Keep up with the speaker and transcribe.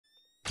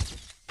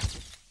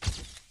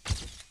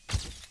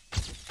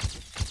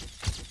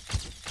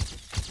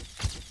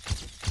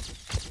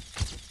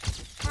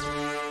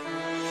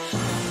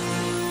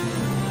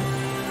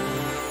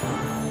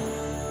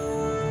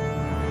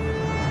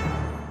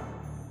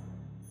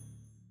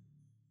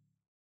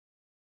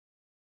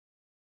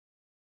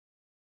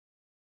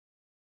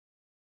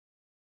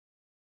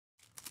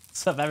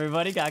What's up,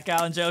 everybody? Got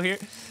Kyle and Joe here.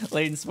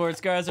 Layton Sports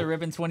Cards are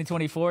ripping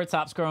 2024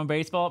 Top Score on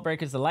Baseball.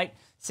 Breakers Delight,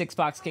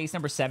 6-box case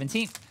number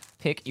 17.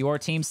 Pick your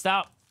team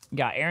stop.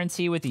 Got Aaron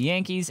T with the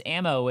Yankees,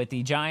 Ammo with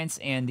the Giants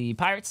and the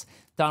Pirates,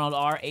 Donald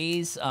R.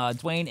 A's,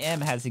 Dwayne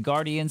M. has the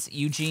Guardians,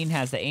 Eugene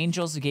has the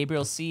Angels,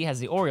 Gabriel C. has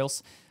the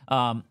Orioles,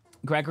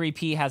 Gregory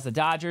P. has the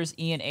Dodgers,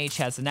 Ian H.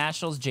 has the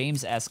Nationals,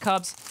 James S.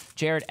 Cubs,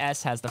 Jared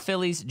S. has the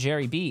Phillies,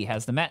 Jerry B.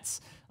 has the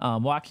Mets,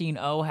 Joaquin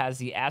O. has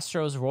the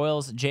Astros,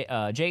 Royals,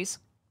 Jays,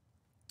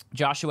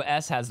 Joshua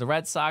S. has the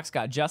Red Sox.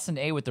 Got Justin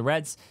A. with the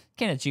Reds.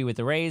 Kenneth G. with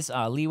the Rays.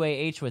 Leeway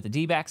H. with the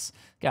D-backs.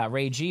 Got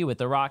Ray G. with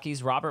the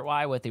Rockies. Robert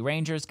Y. with the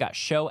Rangers. Got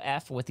Show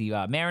F. with the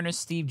Mariners.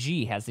 Steve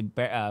G. has the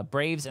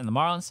Braves and the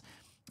Marlins.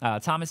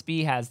 Thomas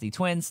B. has the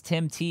Twins.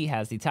 Tim T.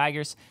 has the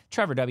Tigers.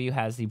 Trevor W.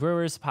 has the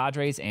Brewers,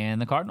 Padres, and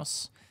the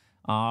Cardinals.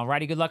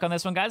 Alrighty, good luck on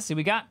this one, guys. See what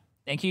we got.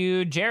 Thank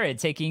you, Jared,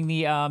 taking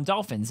the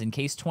Dolphins in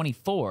case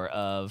 24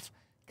 of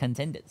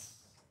Contenders.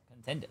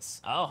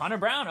 Oh, Hunter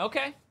Brown.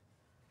 Okay.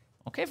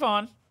 Okay,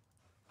 Vaughn.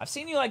 I've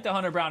seen you like the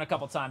Hunter Brown a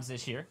couple times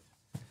this year.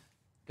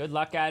 Good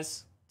luck,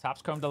 guys.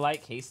 Topps Chrome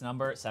Delight, case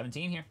number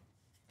 17 here.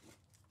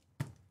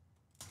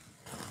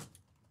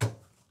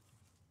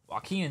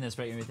 Joaquin in this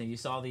right everything. You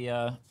saw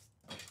the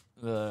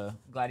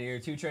Gladiator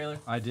 2 trailer?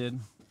 I did.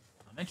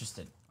 I'm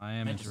interested. I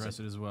am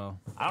interested as well.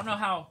 I don't know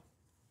how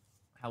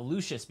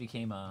Lucius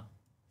became a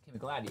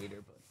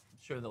gladiator, but I'm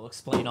sure they'll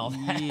explain all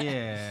that.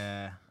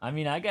 Yeah. I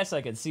mean, I guess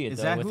I could see it. Is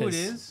though, that with who his,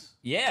 it is?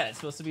 Yeah, it's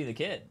supposed to be the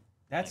kid.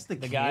 That's like,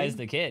 the kid? guy is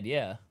the kid,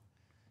 yeah.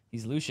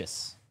 He's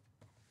Lucius.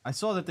 I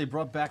saw that they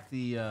brought back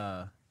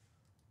the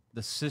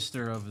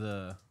sister of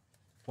the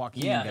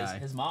Joaquin Yeah, guy.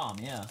 his mom,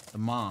 yeah. The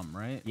mom,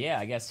 right? Yeah,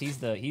 I guess he's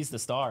the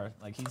star.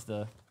 Like he's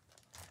the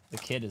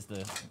kid is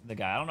the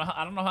guy.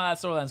 I don't know how that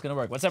storyline's gonna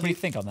work. What's everybody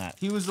think on that?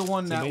 He was the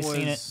one that anybody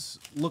seen was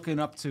looking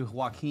up to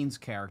Joaquin's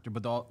character,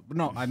 but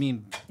no, I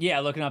mean Yeah,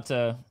 looking up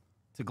to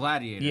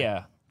Gladiator.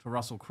 Yeah. To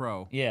Russell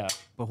Crowe. Yeah.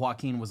 But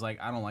Joaquin was like,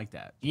 I don't like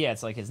that. Yeah,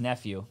 it's like his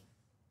nephew.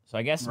 So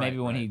I guess maybe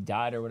when right. he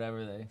died or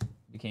whatever, they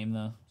became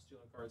the.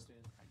 Stealing cards, Dan.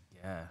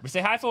 Yeah. We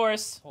say hi,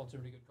 Forrest. Paul, too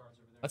many good cards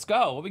over there. Let's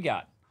go. What we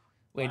got?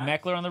 Wade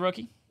Black. Meckler on the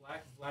rookie.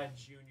 Black Vlad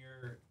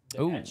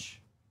Jr. Ooh.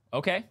 Etch.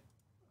 Okay.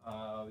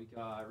 We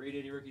got Ray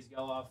Eddie rookies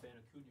Geloff and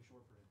Acuna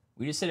Shortford.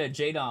 We just hit a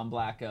Jadon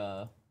Black.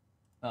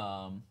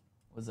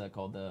 What's that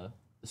called? The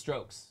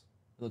Strokes.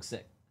 It looks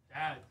sick.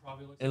 That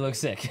probably looks. It looks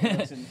sick. It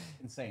looks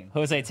insane.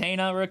 Jose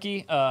Tena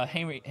rookie,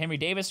 Henry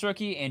Davis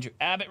rookie, Andrew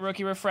Abbott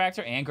rookie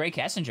refractor, and Gray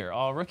Kessinger,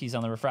 all rookies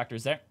on the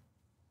refractors there.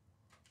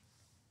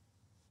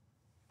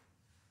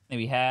 Then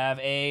we have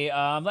a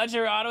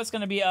legendary auto. It's going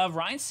to be of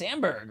Ryan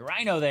Sandberg,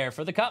 Rhino there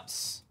for the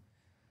Cubs.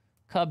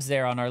 Cubs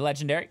there on our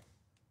legendary.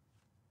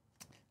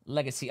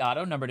 Legacy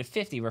auto, number to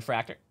 50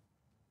 refractor.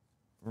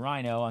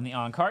 Rhino on the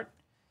on card.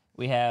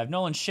 We have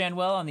Nolan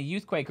Shanwell on the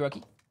Youthquake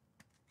rookie.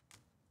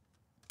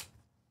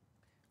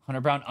 Hunter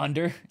Brown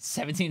under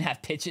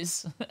 17.5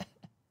 pitches.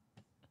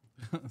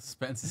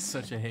 Spence is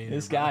such a hater.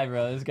 This guy,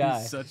 bro. This guy.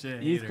 He's such a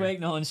hater. Youthquake,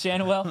 Nolan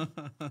Shanwell.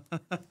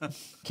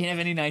 Can't have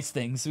any nice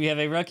things. We have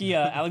a rookie,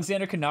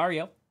 Alexander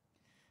Canario.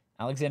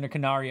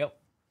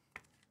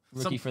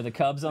 Rookie for the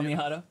Cubs on the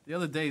auto. The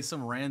other day,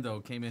 some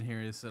rando came in here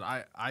and said,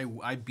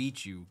 I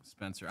beat you,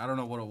 Spencer. I don't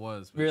know what it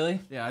was. But Really?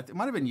 Yeah, it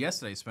might have been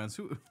yesterday, Spence.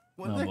 What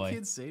did Oh, that boy.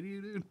 kid say to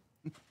you, dude?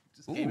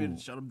 Just came in and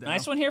shut him down.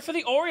 Nice one here for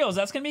the Orioles.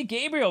 That's going to be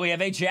Gabriel. We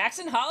have a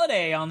Jackson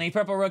Holiday on the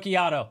purple rookie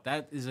auto.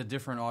 That is a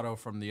different auto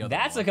from the other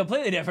That's one. a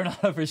completely different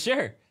auto for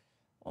sure.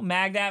 We'll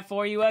mag that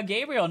for you,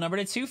 Gabriel, number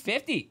to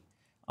 250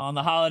 on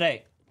the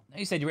Holiday.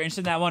 You said you were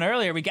interested in that one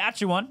earlier. We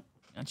got you one.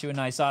 Got you a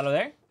nice auto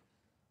there.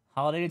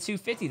 Holiday to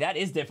 250. That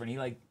is different. He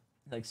like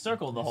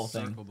circled the whole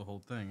thing. Circled the whole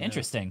thing. Yeah.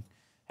 Interesting.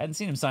 Hadn't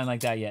seen him sign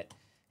like that yet.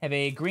 Have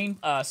a green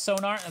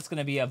Sonar. That's going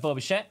to be a Bo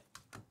Bichette.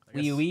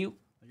 Wii.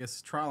 I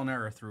guess trial and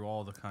error through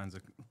all the kinds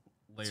of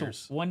layers.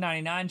 So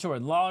 199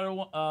 Jordan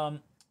Lawler,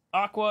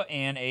 Aqua,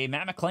 and a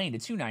Matt McClain to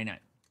 299.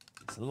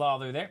 It's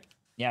Lawler there.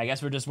 Yeah, I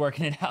guess we're just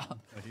working it out.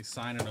 Like he's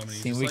signing them and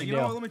he's See what just we like, can you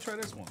know do. what, let me try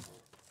this one.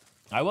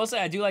 I will say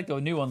I do like the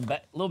new one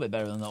a little bit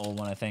better than the old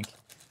one, I think.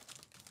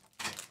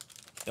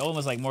 The old one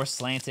was like more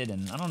slanted,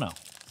 and I don't know.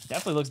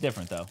 Definitely looks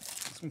different, though.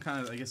 This one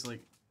kind of, I guess,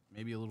 like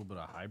maybe a little bit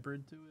of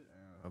hybrid to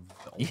it of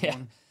the old Yeah,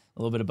 one. a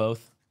little bit of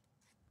both.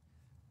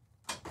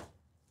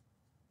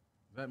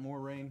 Is that more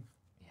rain?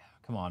 Yeah,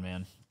 come on,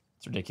 man.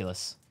 It's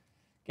ridiculous.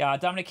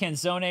 Got Dominic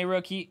Canzone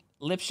rookie,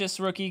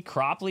 Lipschitz rookie,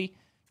 Cropley,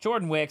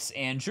 Jordan Wicks,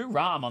 and Drew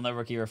Rom on the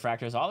rookie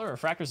refractors. All the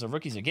refractors are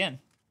rookies again.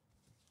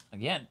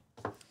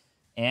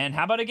 And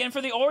how about again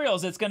for the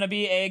Orioles? It's going to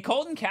be a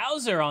Colton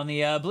Cowser on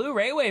the blue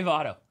Ray Wave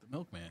auto. The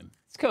milkman.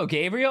 Let's go,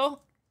 Gabriel.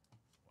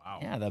 Wow.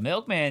 Yeah, the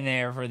milkman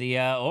there for the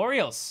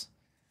Orioles.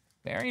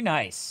 Very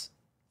nice.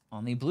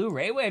 On the blue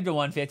Ray Wave to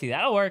 150.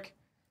 That'll work.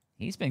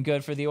 He's been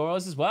good for the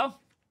Orioles as well.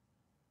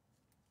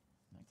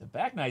 Back to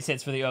back, nice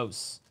hits for the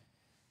O's.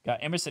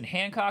 Got Emerson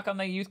Hancock on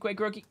the Youthquake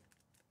rookie.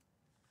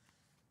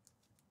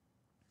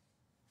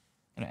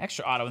 And an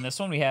extra auto in this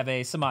one. We have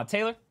a Samad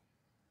Taylor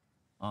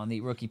on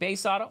the rookie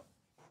base auto.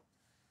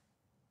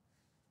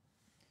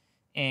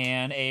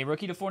 And a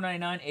rookie to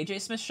 499,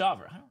 AJ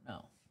Smith-Shawver. I don't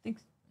know. I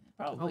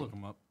I'll Probably. look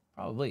him up.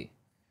 Probably.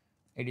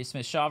 AJ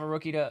Smith-Shawver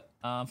rookie to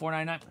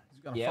 499.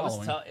 He's got a Yeah, it was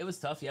following. tough. It was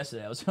tough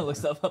yesterday. I was trying to look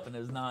stuff up and it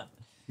was not.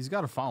 He's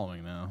got a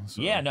following now.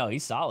 So. Yeah, no,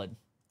 he's solid.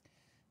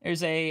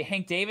 There's a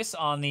Hank Davis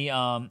on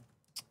the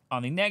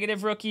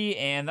negative rookie,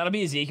 and that'll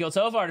be Ezekiel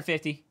Tovar to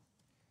 50.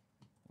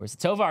 Where's the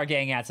Tovar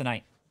gang at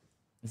tonight?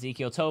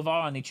 Ezekiel Tovar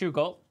on the true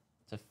gold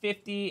to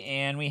 50,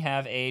 and we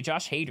have a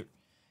Josh Hader,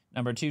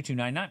 number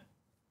 2299.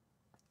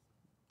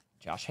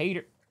 Josh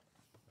Hader.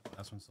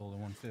 That's one sold at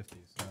 150.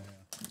 So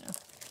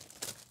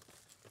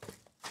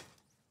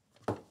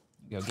yeah.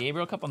 Go,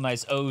 Gabriel. A couple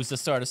nice O's to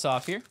start us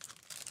off here.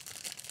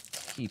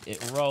 Keep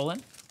it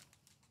rolling.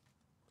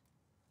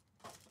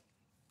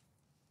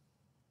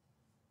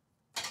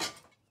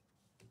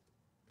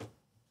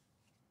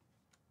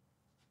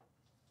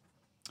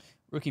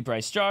 Rookie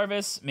Bryce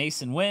Jarvis,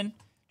 Mason Wynn,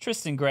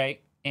 Tristan Gray,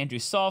 Andrew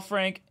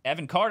Saalfrank,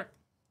 Evan Carter.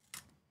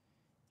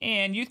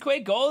 And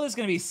Youthquake Gold is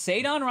going to be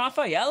Cedon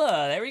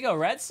Rafaela. There we go,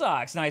 Red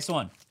Sox. Nice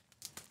one.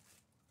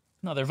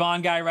 Another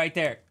Vaughn guy right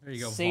there. There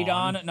you go,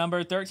 Cedon, Vaughn.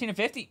 number 13 of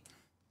 50.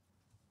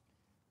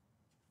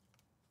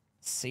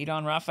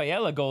 Cedon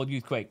Rafaela Gold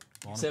Youthquake.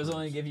 So I was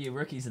only give you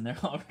rookies, and they're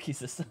all rookies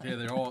this time. Yeah,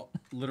 they're all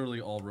literally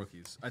all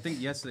rookies. I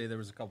think yesterday there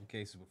was a couple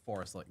cases with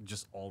Forrest, like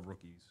just all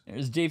rookies.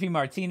 There's JP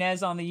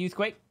Martinez on the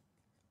Youthquake.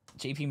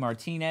 JP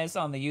Martinez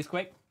on the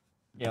Youthquake.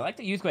 Yeah, I like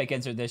the Youthquake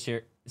insert this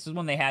year. This is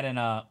one they had in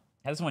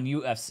this one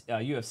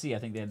UFC. I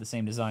think they had the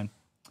same design.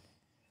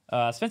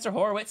 Spencer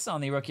Horwitz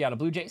on the rookie out of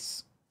Blue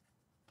Jays.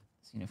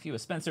 Seen a few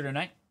of Spencer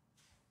tonight.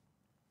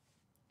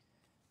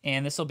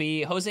 And this will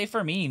be Jose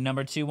Fermin,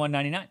 number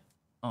 2/199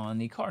 on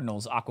the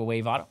Cardinals Aqua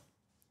Wave Auto.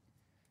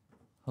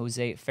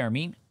 Jose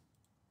Fermin.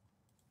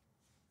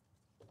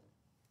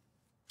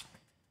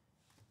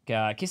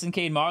 Got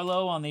Kincaid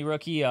Marlowe on the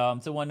rookie to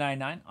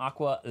 199.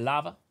 Aqua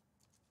Lava.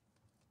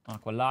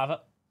 Aqua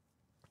Lava.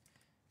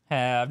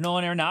 Have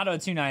Nolan Arenado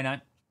at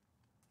 299.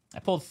 I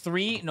pulled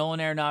 3 Nolan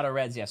Arenado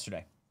Reds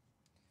yesterday.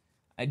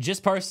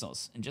 Just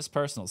personals. And just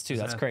personals, too.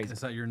 That's crazy.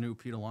 Is that your new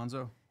Pete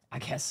Alonso? I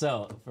guess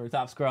so. For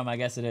top scrum, I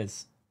guess it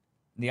is.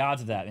 The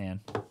odds of that,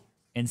 man.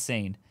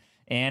 Insane.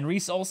 And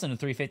Reese Olson at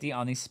 350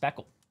 on the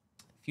Speckle.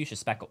 Fuchsia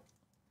Speckle.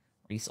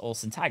 Reese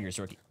Olson, Tigers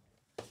rookie.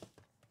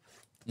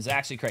 It's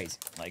actually crazy.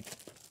 Like,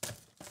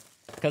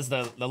 because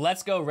the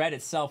Let's Go Red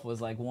itself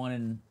was like 1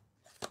 in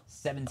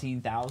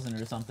 17,000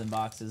 or something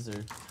boxes.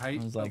 Or I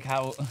was like,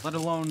 how? Let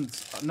alone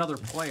another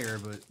player,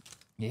 but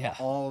Yeah.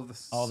 all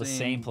the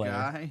same player.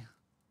 guy.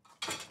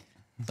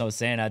 So I was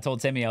saying, I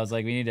told Timmy, I was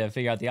like, we need to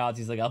figure out the odds.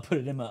 He's like, I'll put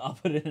it in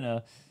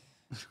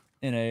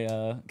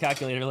a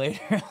calculator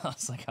later. I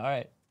was like, all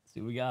right,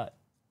 see what we got.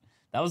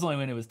 That was only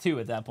when it was 2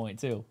 at that point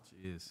too.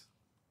 Jeez.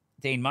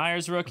 Dane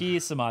Myers rookie,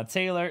 Samad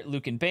Taylor,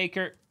 Lucan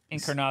Baker,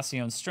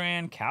 Encarnacion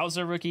Strand,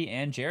 Cowser rookie,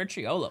 and Jared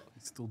Triolo.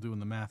 He's still doing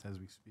the math as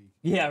we speak.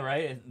 Yeah,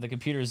 right. The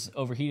computer's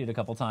overheated a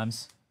couple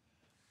times.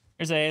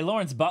 There's a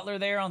Lawrence Butler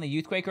there on the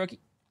Youthquake rookie.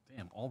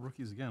 Damn, all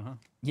rookies again, huh?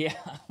 Yeah,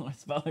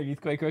 Lawrence Butler,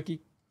 Youthquake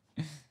rookie.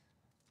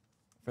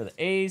 For the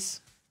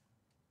A's.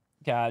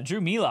 Got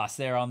Drew Milas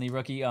there on the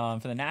rookie for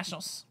the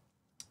Nationals.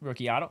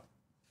 Rookie auto.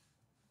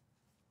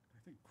 I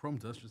think Chrome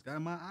Dust just got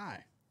in my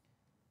eye.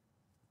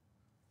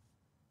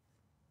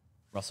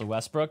 Russell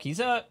Westbrook. He's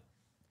a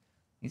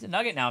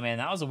Nugget now, man.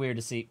 That was a weird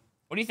to see.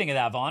 What do you think of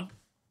that, Vaughn? What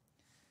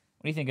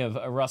do you think of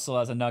Russell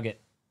as a Nugget?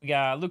 We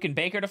got Lucan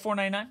Baker to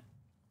 499.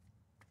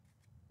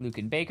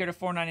 Lucan Baker to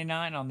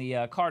 499 on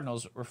the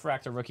Cardinals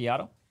refractor rookie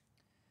auto.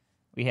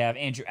 We have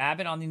Andrew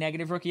Abbott on the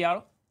negative rookie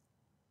auto.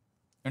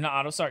 Or not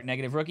auto, sorry,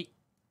 negative rookie.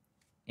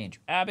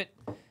 Andrew Abbott.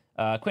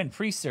 Quinn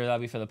Priester, that'll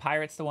be for the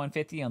Pirates to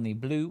 150 on the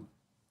blue.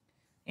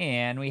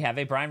 And we have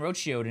a Brian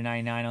Rocchio to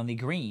 99 on the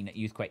green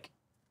Youthquake.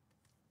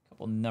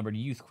 Couple numbered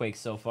Youthquakes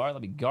so far.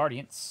 That'll be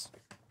Guardians.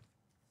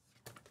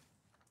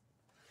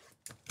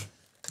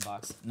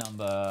 Box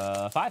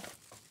number 5.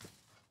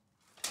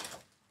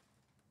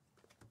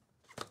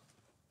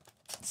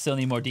 Still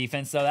need more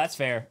defense, though. That's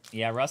fair.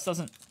 Yeah, Russ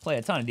doesn't play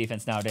a ton of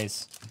defense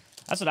nowadays.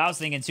 That's what I was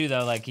thinking, too,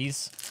 though. Like,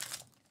 he's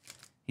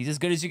as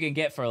good as you can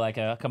get for, like,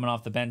 a coming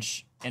off the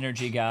bench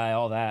energy guy,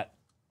 all that.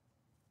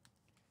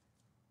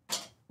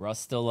 Russ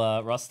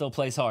still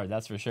plays hard,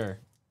 that's for sure.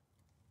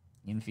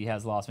 Even if he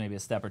has lost maybe a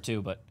step or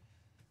two, but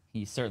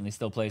he certainly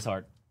still plays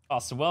hard.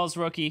 Austin Wells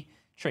rookie,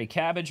 Trey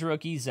Cabbage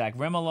rookie, Zach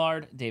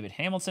Remillard, David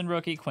Hamilton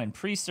rookie, Quinn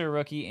Priester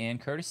rookie,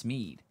 and Curtis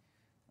Mead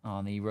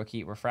on the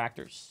rookie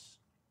refractors.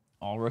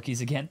 All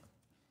rookies again.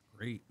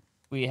 Great.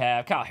 We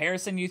have Kyle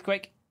Harrison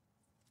Youthquake.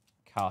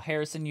 Kyle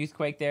Harrison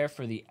Youthquake there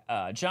for the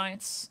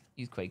Giants.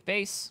 Youthquake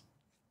base.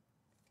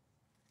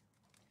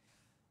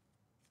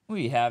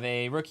 We have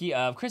a rookie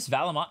of Chris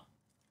Valamont.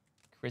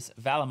 Chris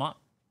Valamont.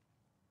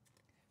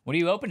 What are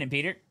you opening,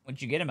 Peter?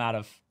 What'd you get him out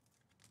of?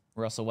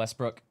 Russell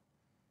Westbrook.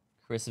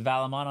 Chris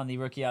Valamont on the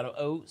rookie auto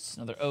O's.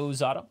 Another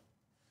O's auto.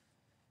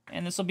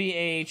 And this will be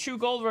a true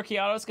gold rookie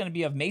auto. It's going to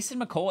be of Mason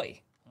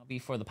McCoy. That'll be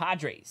for the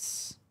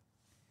Padres.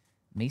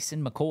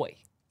 Mason McCoy.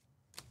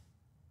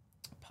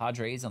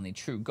 Padres on the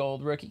true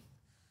gold rookie.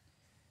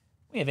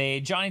 We have a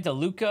Johnny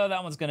DeLuca.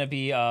 That one's going to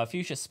be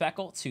Fuchsia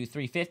Speckle to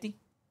 350.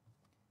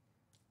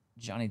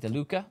 Johnny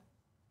DeLuca.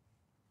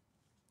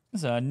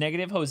 There's a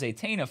negative Jose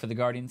Tena for the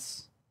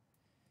Guardians.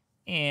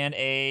 And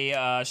a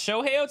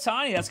Shohei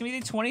Ohtani. That's going to be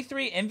the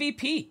 23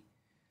 MVP.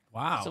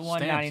 Wow. So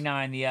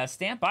 199, the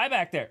stamp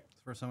buyback there. It's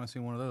the first time I've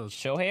seen one of those.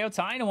 Shohei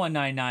Ohtani to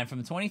 199 from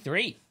the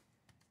 23.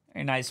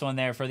 Very nice one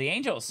there for the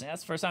Angels. Yeah,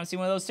 that's the first time I've seen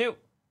one of those too.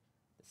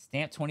 The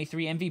stamp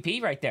 23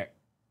 MVP right there.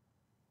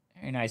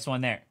 Very nice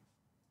one there.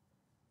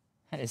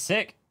 That is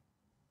sick.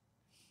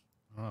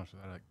 Oh, should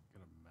I get a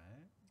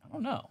mag? I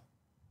don't know.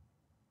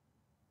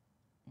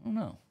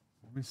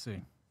 Let me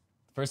see.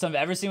 First time I've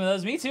ever seen one of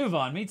those. Me too,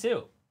 Vaughn. Me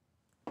too.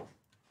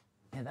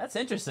 Yeah, that's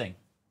interesting.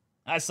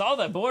 I saw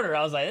that border.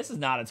 I was like, this is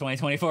not a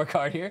 2024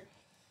 card here.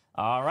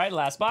 All right,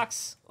 last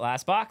box.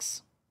 Last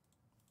box.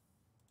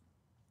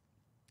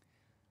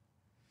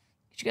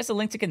 Get you guys a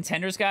link to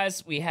contenders,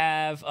 guys. We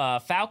have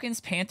Falcons,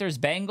 Panthers,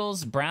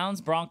 Bengals,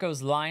 Browns,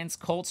 Broncos, Lions,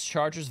 Colts,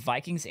 Chargers,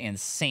 Vikings, and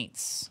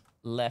Saints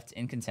left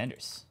in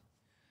contenders.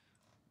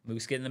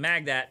 Moose getting the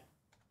mag that.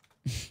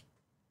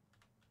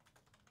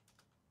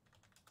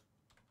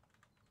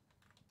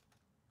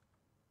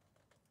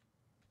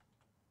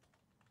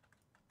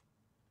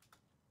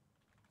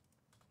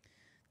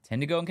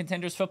 Tend to go in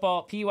contenders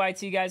football.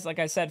 PYT, guys, like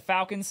I said,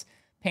 Falcons,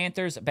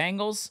 Panthers,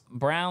 Bengals,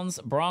 Browns,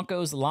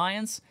 Broncos,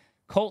 Lions,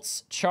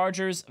 Colts,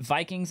 Chargers,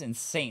 Vikings, and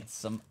Saints.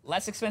 Some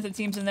less expensive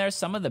teams in there.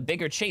 Some of the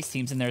bigger chase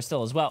teams in there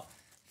still as well.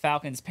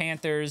 Falcons,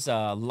 Panthers,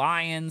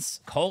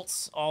 Lions,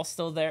 Colts, all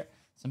still there.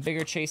 Some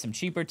bigger chase, some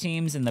cheaper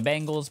teams in the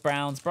Bengals,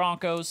 Browns,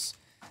 Broncos,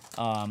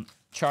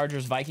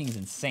 Chargers, Vikings,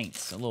 and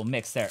Saints. A little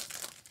mix there.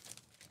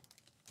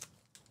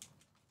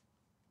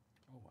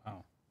 Oh,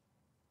 wow.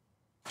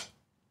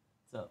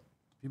 So,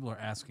 People are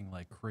asking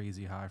like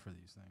crazy high for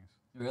these things.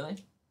 really?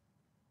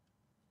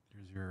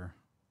 Here's your,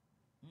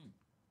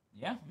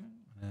 Yeah.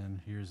 and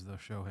here's the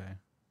Shohei.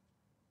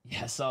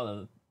 Yeah, I saw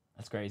the.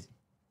 That's crazy.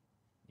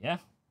 Yeah.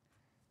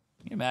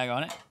 Get a mag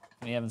on it.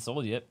 We haven't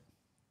sold yet.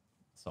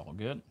 It's all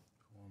good.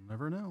 We'll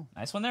never know.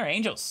 Nice one there.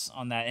 Angels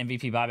on that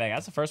MVP buyback.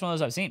 That's the first one of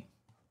those I've seen.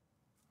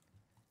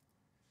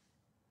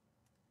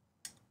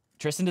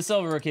 Tristan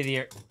DeSilva, rookie of the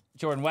year.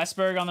 Jordan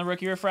Westberg on the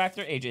rookie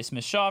refractor. AJ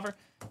Smith-Shawver.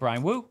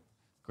 Brian Wu.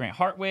 Grant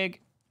Hartwig.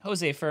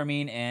 Jose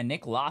Fermin. And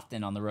Nick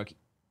Lofton on the rookie.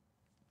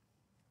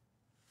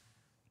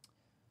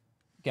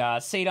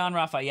 Got Cedon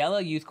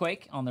Rafaela,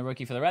 Youthquake, on the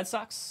rookie for the Red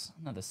Sox.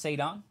 Another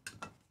Cedon.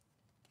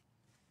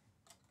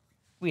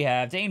 We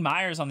have Dane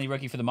Myers on the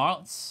rookie for the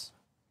Marlins.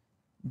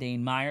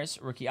 Dane Myers,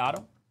 rookie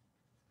auto.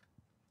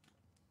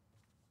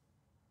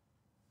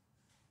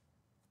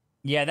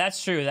 Yeah,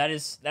 that's true. That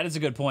is a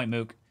good point,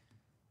 Mook.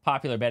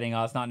 Popular betting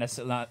odds not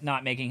necessarily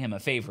not making him a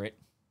favorite.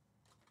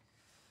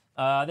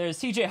 There's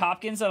TJ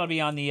Hopkins that'll be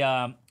on the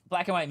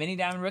black and white mini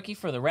diamond rookie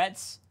for the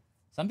Reds.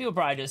 Some people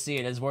probably just see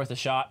it as worth a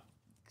shot.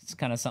 It's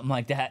kind of something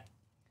like that.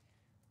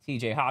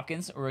 TJ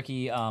Hopkins,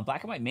 rookie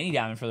black and white mini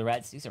diamond for the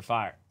Reds. These are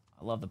fire.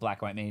 I love the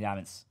black and white mini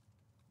diamonds.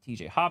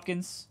 TJ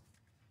Hopkins.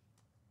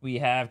 We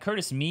have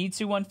Curtis Mead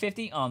to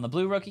 150 on the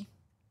blue rookie.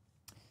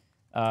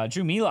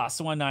 Drew Milas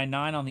to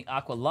 199 on the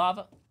Aqua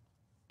Lava.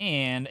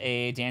 And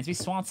a Dansby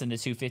Swanson to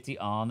 250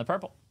 on the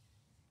purple.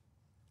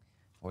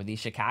 For the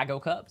Chicago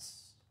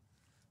Cubs.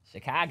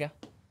 Chicago.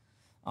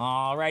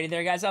 Alrighty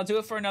there, guys. I'll do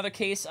it for another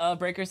case of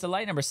Breakers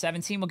Delight. Number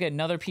 17. We'll get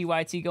another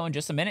PYT going in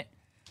just a minute.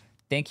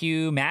 Thank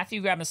you,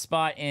 Matthew, grabbing a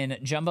spot in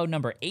Jumbo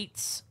number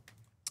 8.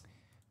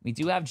 We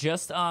do have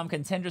just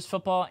Contenders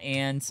Football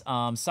and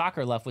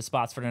Soccer left with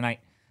spots for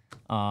tonight.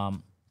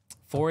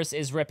 Forrest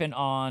is ripping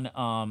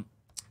on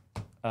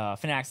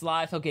Fanatics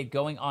Live. He'll get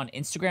going on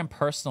Instagram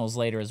personals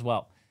later as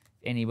well.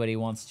 If anybody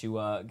wants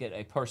to get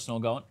a personal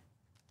going.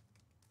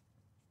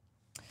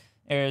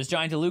 There's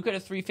Johnny DeLuca to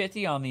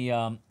 350 on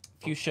the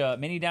Fuchsia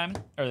Mini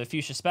Diamond, or the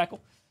Fuchsia Speckle.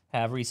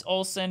 Have Reese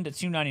Olson to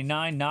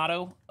 299,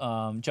 Nato.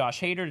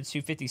 Josh Hader to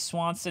 250,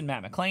 Swanson.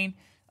 Matt McClain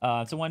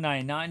to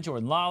 199,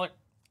 Jordan Lawler.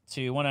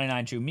 To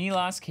 199, Drew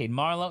Milas. Cade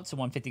Marlowe to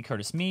 150,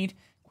 Curtis Mead.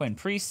 Quinn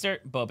Priester,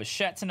 Bo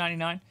Bichette to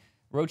 99.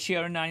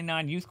 Rocchio to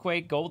 99,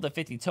 Youthquake. Gold to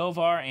 50,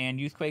 Tovar. And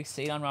Youthquake,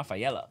 Cedon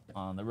Rafaela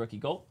on the rookie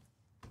gold.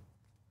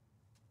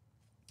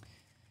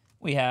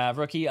 We have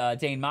rookie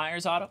Dane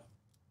Myers auto.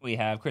 We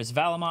have Chris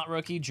Valamont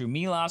rookie. Drew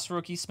Milas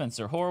rookie.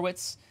 Spencer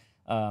Horwitz.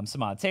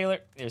 Samad Taylor.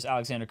 There's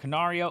Alexander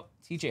Canario.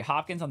 TJ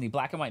Hopkins on the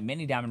black and white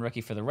mini diamond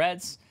rookie for the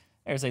Reds.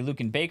 There's a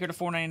Lucan Baker to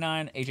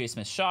 499. AJ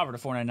Smith-Shawver to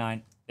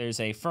 499. There's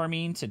a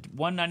Fermin to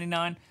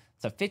 199.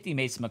 It's a 50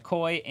 Mason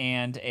McCoy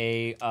and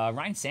a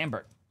Ryan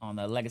Sandberg on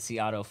the legacy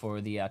auto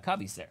for the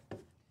Cubbies there.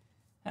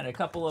 Had a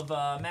couple of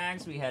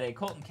mags. We had a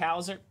Colton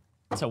Cowser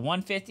to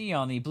 150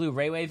 on the blue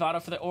Ray Wave auto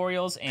for the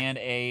Orioles and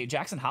a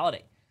Jackson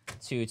Holiday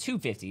to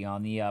 250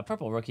 on the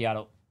purple rookie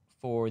auto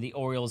for the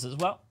Orioles as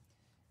well.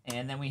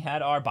 And then we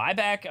had our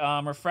buyback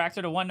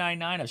refractor to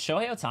 199 of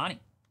Shohei Ohtani,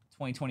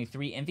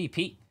 2023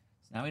 MVP.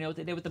 So now we know what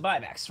they did with the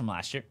buybacks from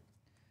last year.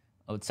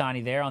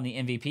 Ohtani there on the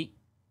MVP.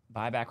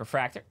 Buyback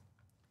refractor.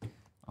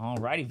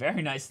 Alrighty,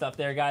 very nice stuff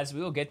there, guys.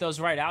 We will get those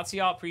right out to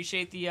y'all.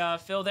 Appreciate the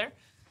fill there.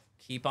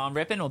 Keep on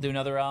ripping. We'll do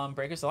another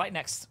Breakers Delight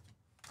next.